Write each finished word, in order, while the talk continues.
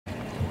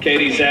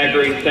Katie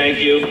Zachary, thank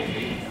you.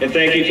 And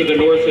thank you to the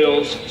North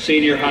Hills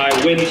Senior High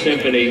Wind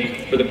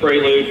Symphony for the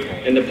prelude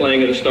and the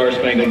playing of the Star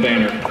Spangled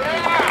Banner.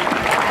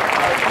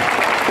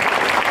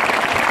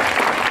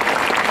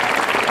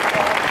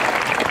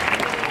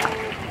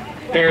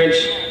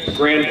 Parents,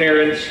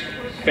 grandparents,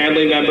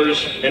 family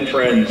members, and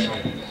friends,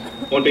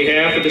 on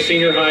behalf of the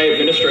Senior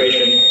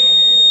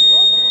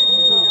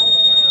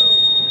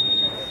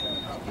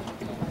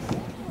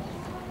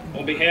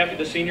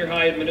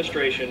High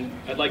Administration,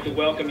 I'd like to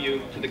welcome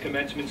you to the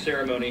commencement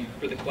ceremony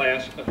for the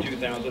class of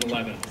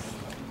 2011.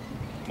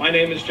 My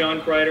name is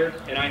John Kreider,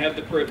 and I have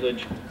the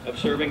privilege of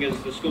serving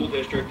as the school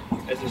district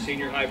as the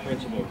senior high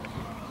principal.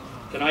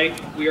 Tonight,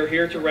 we are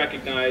here to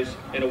recognize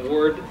and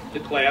award the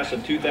class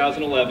of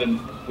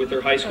 2011 with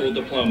their high school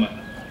diploma.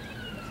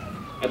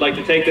 I'd like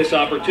to take this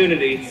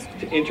opportunity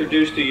to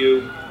introduce to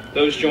you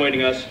those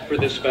joining us for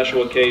this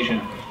special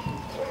occasion.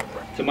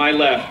 To my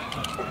left,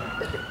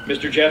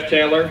 Mr. Jeff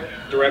Taylor,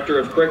 Director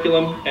of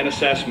Curriculum and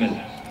Assessment.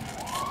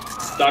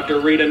 Dr.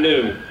 Rita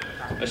New,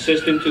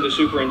 Assistant to the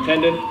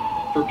Superintendent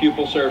for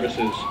Pupil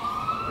Services.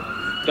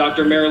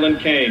 Dr. Marilyn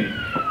Kane,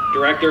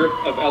 Director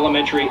of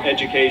Elementary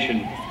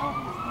Education.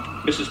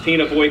 Mrs.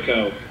 Tina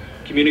Voyko,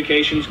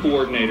 Communications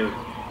Coordinator.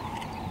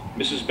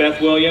 Mrs.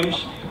 Beth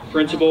Williams,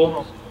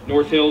 Principal,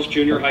 North Hills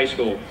Junior High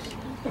School.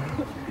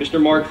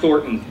 Mr. Mark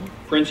Thornton,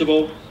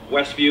 Principal,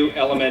 Westview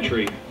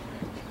Elementary.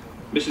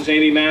 Mrs.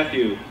 Amy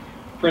Matthew,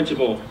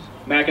 Principal,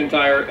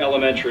 McIntyre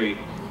Elementary.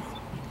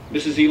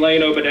 Mrs.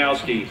 Elaine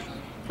Obadowski,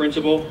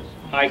 Principal,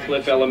 High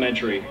Cliff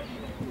Elementary.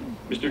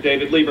 Mr.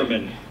 David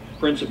Lieberman,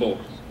 Principal,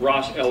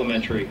 Ross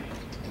Elementary.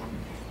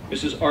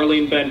 Mrs.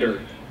 Arlene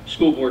Bender,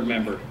 School Board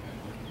Member.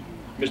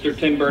 Mr.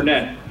 Tim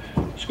Burnett,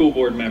 School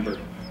Board Member.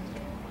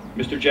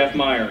 Mr. Jeff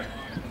Meyer,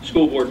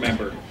 School Board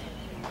Member.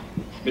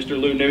 Mr.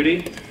 Lou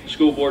Nudie,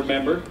 School Board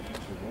Member.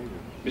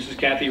 Mrs.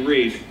 Kathy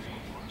Reed,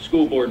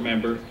 School Board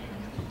Member.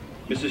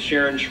 Mrs.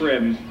 Sharon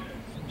Schrim,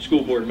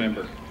 School Board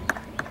Member.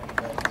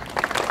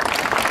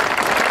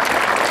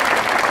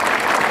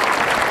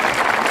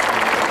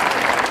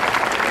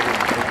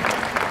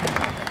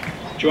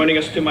 Joining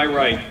us to my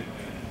right,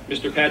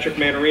 Mr. Patrick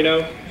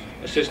Manarino,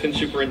 Assistant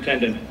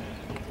Superintendent.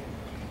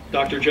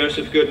 Dr.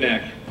 Joseph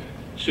Goodnack,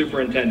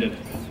 Superintendent.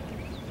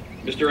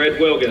 Mr.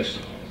 Ed Wilgus,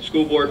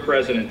 School Board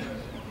President.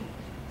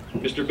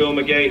 Mr. Bill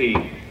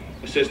McGahee,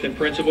 Assistant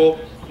Principal,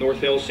 North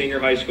Hills Senior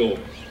High School.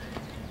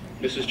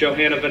 Mrs.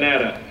 Johanna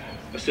Venata,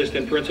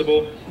 Assistant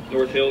Principal,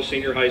 North Hills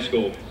Senior High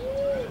School.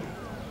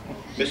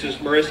 Mrs.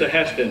 Marissa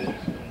Heston,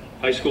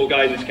 High School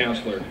Guidance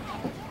Counselor.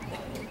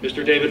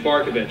 Mr. David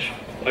Barkovich,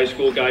 High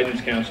School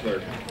Guidance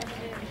Counselor.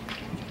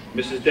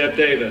 Mrs. Deb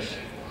Davis,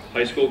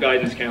 High School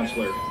Guidance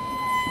Counselor.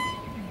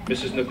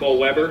 Mrs. Nicole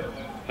Weber,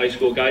 High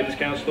School Guidance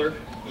Counselor.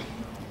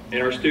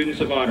 And our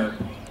students of honor,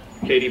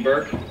 Katie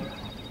Burke,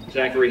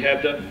 Zachary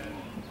Hebda,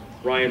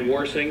 Ryan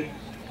Warsing,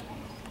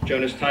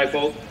 Jonas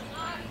Teifold,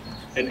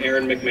 and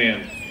Aaron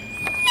McMahon.